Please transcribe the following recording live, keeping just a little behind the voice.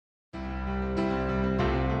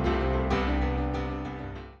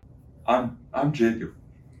I'm Jacob.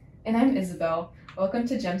 And I'm Isabel. Welcome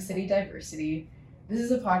to Gem City Diversity. This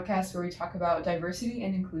is a podcast where we talk about diversity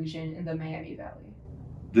and inclusion in the Miami Valley.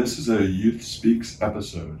 This is a Youth Speaks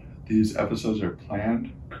episode. These episodes are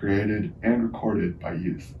planned, created, and recorded by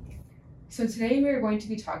youth. So today we are going to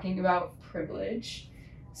be talking about privilege.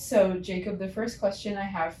 So, Jacob, the first question I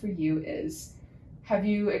have for you is, have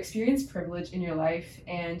you experienced privilege in your life?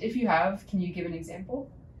 And if you have, can you give an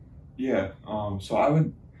example? Yeah. So I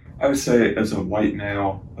would say as a white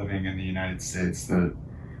male living in the United States that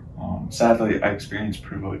sadly I experience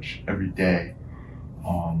privilege every day.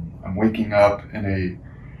 I'm waking up in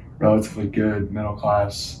a relatively good middle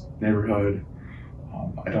class neighborhood.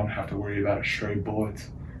 I don't have to worry about a stray bullet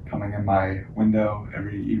coming in my window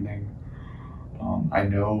every evening. I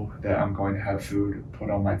know that I'm going to have food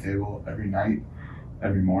put on my table every night,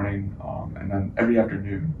 every morning, and then every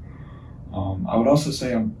afternoon. I would also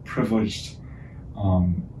say I'm privileged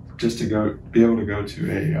just to be able to go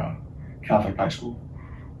to a Catholic high school.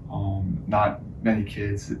 Not many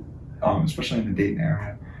kids, especially in the Dayton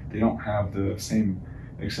area, they don't have the same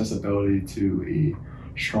accessibility to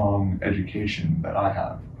a strong education that I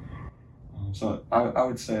have. So I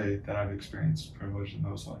would say that I've experienced privilege in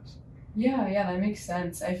those ways. Yeah, that makes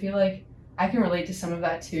sense. I feel like I can relate to some of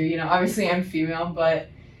that too. Obviously I'm female, but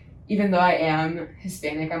even though I am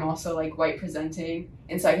Hispanic, I'm also like white presenting,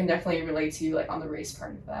 and so I can definitely relate to you like on the race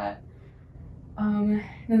part of that. Then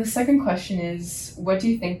the second question is, what do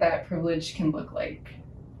you think that privilege can look like?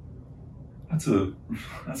 That's a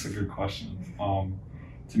that's a good question.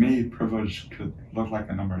 To me, privilege could look like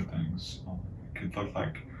a number of things. It could look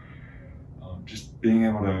like just being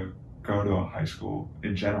able to go to a high school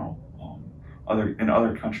in general. In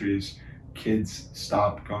other countries, kids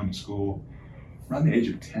stop going to school around the age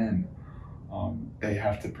of 10. They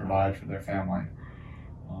have to provide for their family.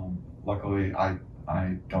 Luckily, I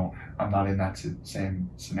don't. I'm not in that same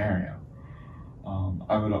scenario.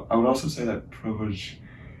 I would also say that privilege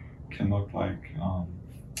can look like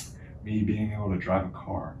me being able to drive a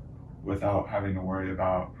car without having to worry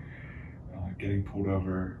about getting pulled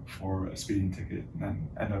over for a speeding ticket and then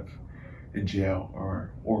end up in jail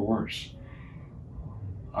or worse.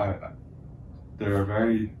 I there are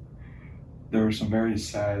very there were some very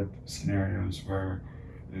sad scenarios where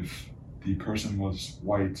if the person was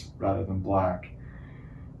white rather than black,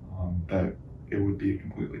 that it would be a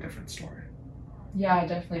completely different story. Yeah,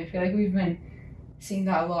 definitely. I feel like we've been seeing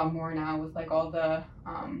that a lot more now with like all the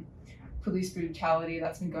police brutality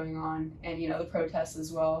that's been going on, and the protests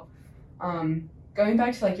as well. Going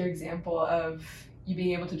back to like your example of you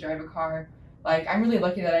being able to drive a car, like I'm really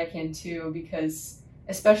lucky that I can too, because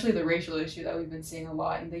especially the racial issue that we've been seeing a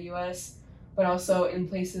lot in the US, but also in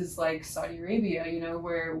places like Saudi Arabia,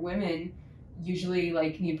 where women usually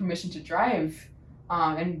like need permission to drive.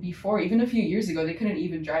 And before, even a few years ago, they couldn't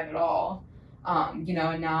even drive at all. And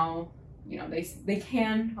now, they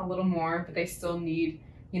can a little more, but they still need,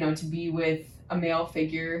 to be with a male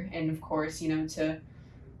figure. And of course, to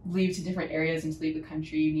leave to different areas and to leave the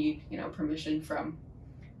country, you need, permission from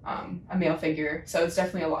a male figure. So it's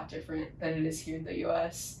definitely a lot different than it is here in the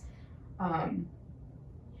US.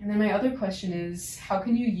 And then my other question is, how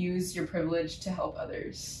can you use your privilege to help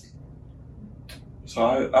others?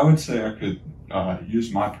 So I would say I could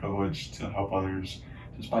use my privilege to help others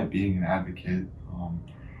just by being an advocate,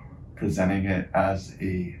 presenting it as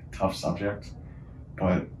a tough subject,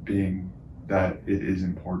 but being that it is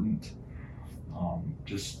important,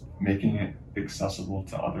 just making it accessible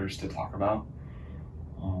to others to talk about.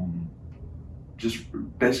 Just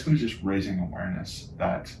basically just raising awareness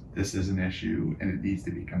that this is an issue and it needs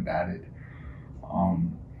to be combated.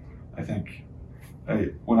 I think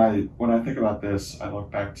when I think about this, I look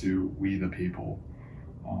back to we the people,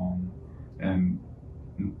 and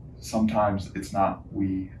sometimes it's not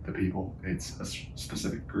we the people; it's a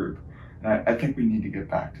specific group, and I think we need to get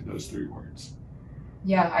back to those three words.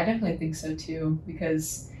 Yeah, I definitely think so too,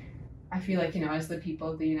 because I feel like, as the people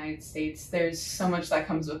of the United States, there's so much that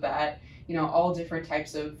comes with that, all different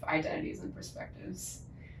types of identities and perspectives.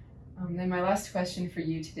 Then my last question for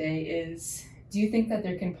you today is, do you think that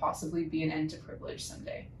there can possibly be an end to privilege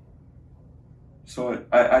someday? So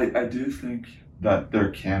I do think that there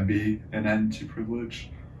can be an end to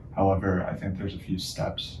privilege. However, I think there's a few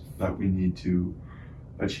steps that we need to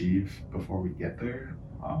achieve before we get there.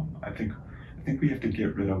 I think we have to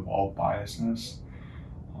get rid of all biasness.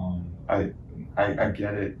 Um, I, I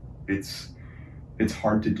get it. It's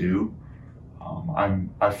hard to do.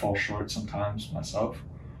 I fall short sometimes myself,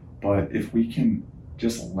 but if we can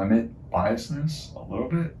just limit biasness a little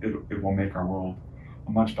bit, it will make our world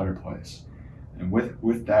a much better place. And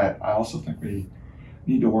with that, I also think we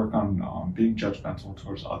need to work on being judgmental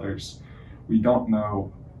towards others. We don't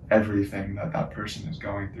know everything that that person is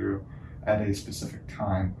going through at a specific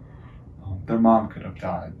time. Their mom could have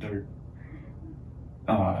died.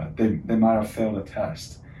 They might have failed a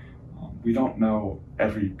test. We don't know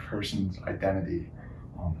every person's identity,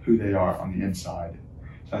 who they are on the inside.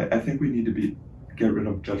 So I think we need to get rid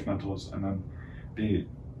of judgmentalism and then be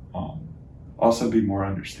also be more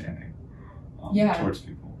understanding towards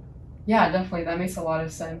people. Yeah, definitely. That makes a lot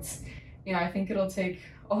of sense. I think it'll take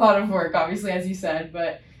a lot of work, obviously, as you said,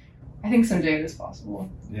 but I think someday it is possible.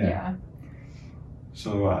 Yeah.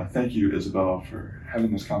 So thank you, Isabella, for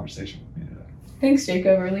having this conversation with me today. Thanks,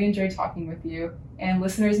 Jacob. Really enjoyed talking with you. And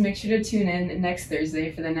listeners, make sure to tune in next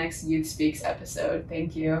Thursday for the next Youth Speaks episode.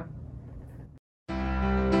 Thank you.